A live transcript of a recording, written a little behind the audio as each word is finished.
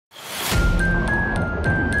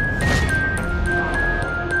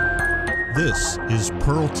This is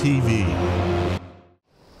Pearl TV.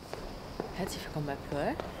 Herzlich willkommen bei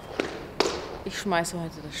Pearl. Ich schmeiße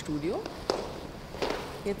heute das Studio.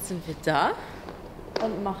 Jetzt sind wir da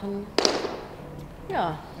und machen,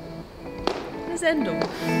 ja, eine Sendung.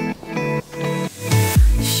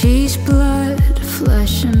 She's blood,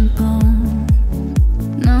 flesh and bone.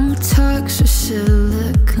 No tucks or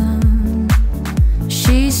silicone.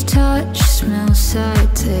 She's touch, smell,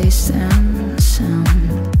 sight, taste and sound.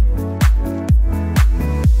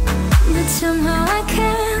 But somehow I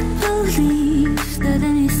can't believe that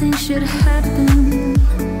anything should happen.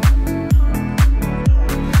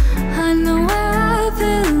 I know where I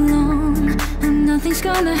belong, and nothing's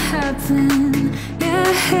gonna happen.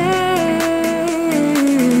 Yeah, hey.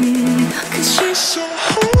 'Cause she's so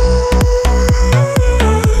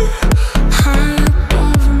high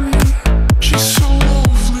above me. She's so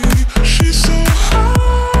lovely, she's so high.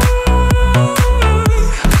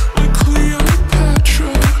 Like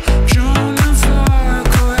Cleopatra, Joan of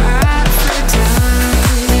Arc, or Aphrodite.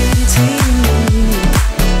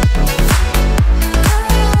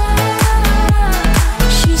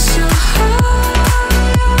 She's so high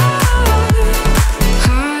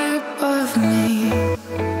above me.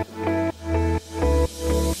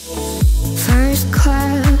 First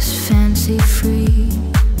class, fancy free.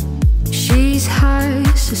 She's high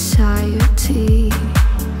society.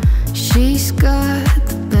 She's got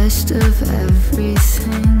the best of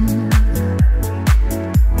everything.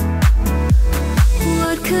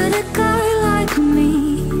 What could a guy like me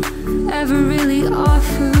ever really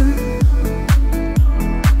offer?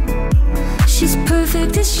 She's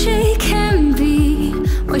perfect as she can be.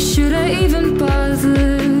 Why should I even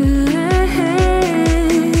bother?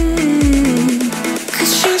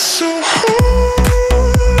 'Cause she's so high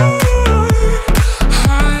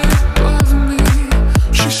above me.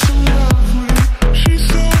 She's so lovely, she's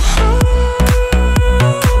so high.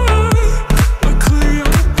 Like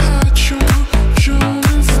Cleopatra, Joan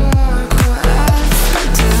of Arc, or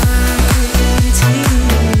Aphrodite.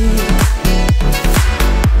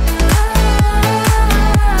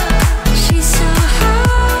 She's so high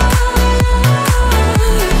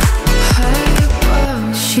above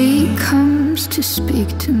me. She comes to speak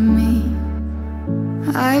to me.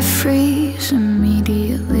 I freeze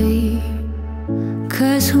immediately,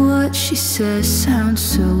 'cause what she says sounds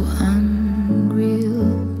so